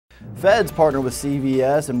Feds partner with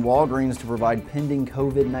CVS and Walgreens to provide pending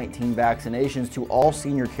COVID-19 vaccinations to all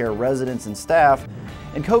senior care residents and staff,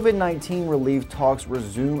 and COVID-19 relief talks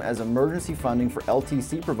resume as emergency funding for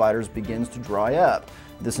LTC providers begins to dry up.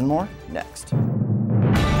 This and more next.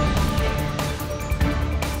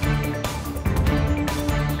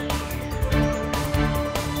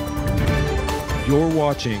 You're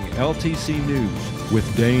watching LTC News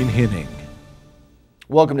with Dane Henning.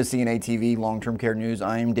 Welcome to CNA TV Long-Term Care News.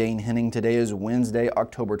 I am Dane Henning. Today is Wednesday,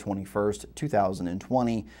 October 21st,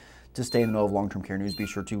 2020. To stay in the know of long-term care news, be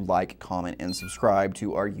sure to like, comment, and subscribe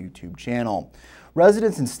to our YouTube channel.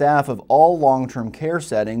 Residents and staff of all long-term care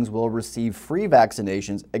settings will receive free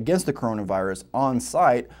vaccinations against the coronavirus on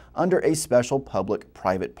site under a special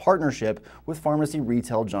public-private partnership with pharmacy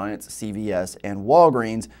retail giants CVS and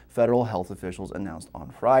Walgreens, federal health officials announced on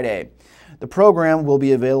Friday. The program will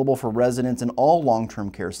be available for residents in all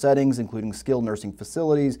long-term care settings, including skilled nursing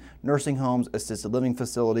facilities, nursing homes, assisted living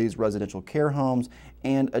facilities, residential care homes,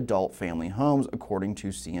 and adult family homes, according to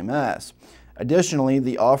CMS. Additionally,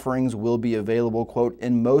 the offerings will be available, quote,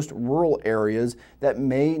 in most rural areas that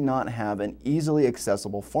may not have an easily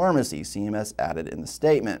accessible pharmacy, CMS added in the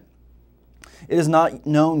statement. It is not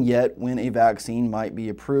known yet when a vaccine might be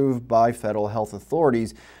approved by federal health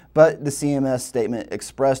authorities, but the CMS statement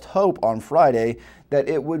expressed hope on Friday that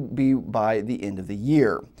it would be by the end of the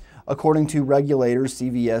year. According to regulators,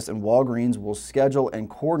 CVS and Walgreens will schedule and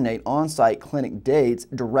coordinate on-site clinic dates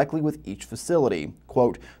directly with each facility.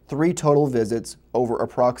 Quote, 3 total visits over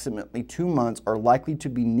approximately 2 months are likely to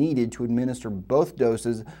be needed to administer both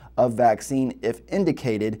doses of vaccine if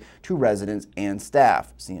indicated to residents and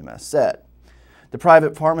staff, CMS said. The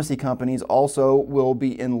private pharmacy companies also will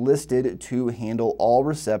be enlisted to handle all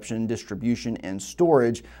reception, distribution, and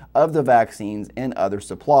storage of the vaccines and other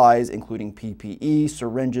supplies, including PPE,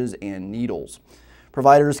 syringes, and needles.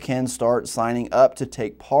 Providers can start signing up to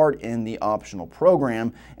take part in the optional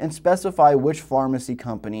program and specify which pharmacy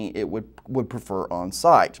company it would prefer on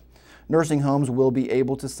site. Nursing homes will be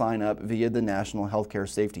able to sign up via the National Healthcare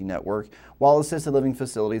Safety Network, while assisted living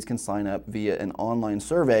facilities can sign up via an online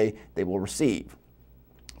survey they will receive.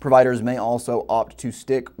 Providers may also opt to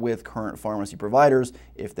stick with current pharmacy providers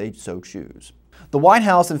if they so choose. The White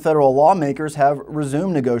House and federal lawmakers have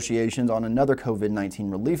resumed negotiations on another COVID-19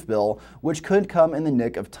 relief bill, which could come in the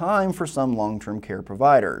nick of time for some long-term care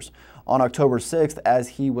providers. On October 6th, as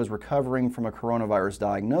he was recovering from a coronavirus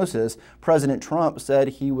diagnosis, President Trump said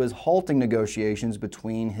he was halting negotiations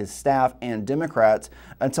between his staff and Democrats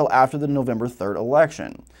until after the November 3rd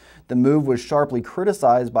election. The move was sharply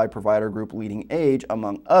criticized by provider group Leading Age,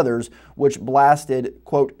 among others, which blasted,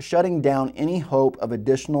 quote, shutting down any hope of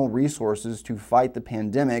additional resources to fight the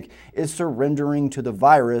pandemic is surrendering to the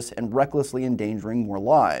virus and recklessly endangering more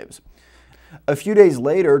lives. A few days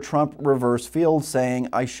later, Trump reversed field, saying,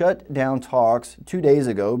 I shut down talks 2 days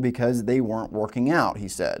ago because they weren't working out, he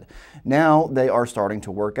said. Now they are starting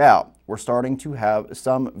to work out. We're starting to have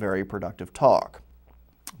some very productive talk.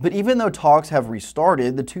 But even though talks have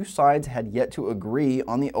restarted, the two sides had yet to agree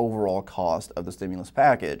on the overall cost of the stimulus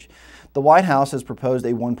package. The White House has proposed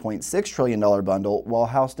a $1.6 trillion bundle, while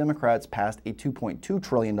House Democrats passed a $2.2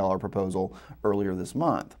 trillion proposal earlier this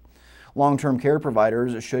month. Long-term care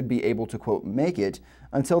providers should be able to, quote, make it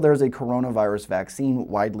until there's a coronavirus vaccine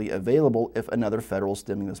widely available if another federal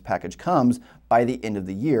stimulus package comes by the end of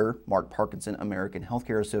the year, Mark Parkinson, American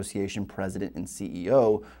Healthcare Association president and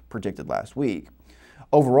CEO, predicted last week.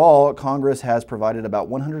 Overall, Congress has provided about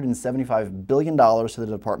 $175 billion to the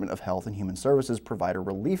Department of Health and Human Services Provider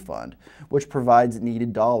Relief Fund, which provides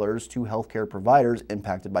needed dollars to healthcare providers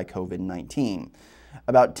impacted by COVID-19.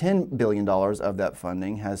 About $10 billion of that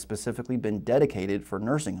funding has specifically been dedicated for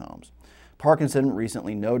nursing homes. Parkinson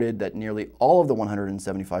recently noted that nearly all of the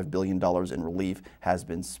 $175 billion in relief has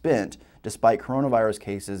been spent, despite coronavirus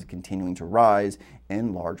cases continuing to rise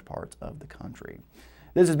in large parts of the country.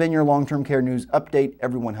 This has been your long-term care news update.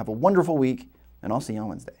 Everyone have a wonderful week, and I'll see you on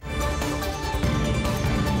Wednesday.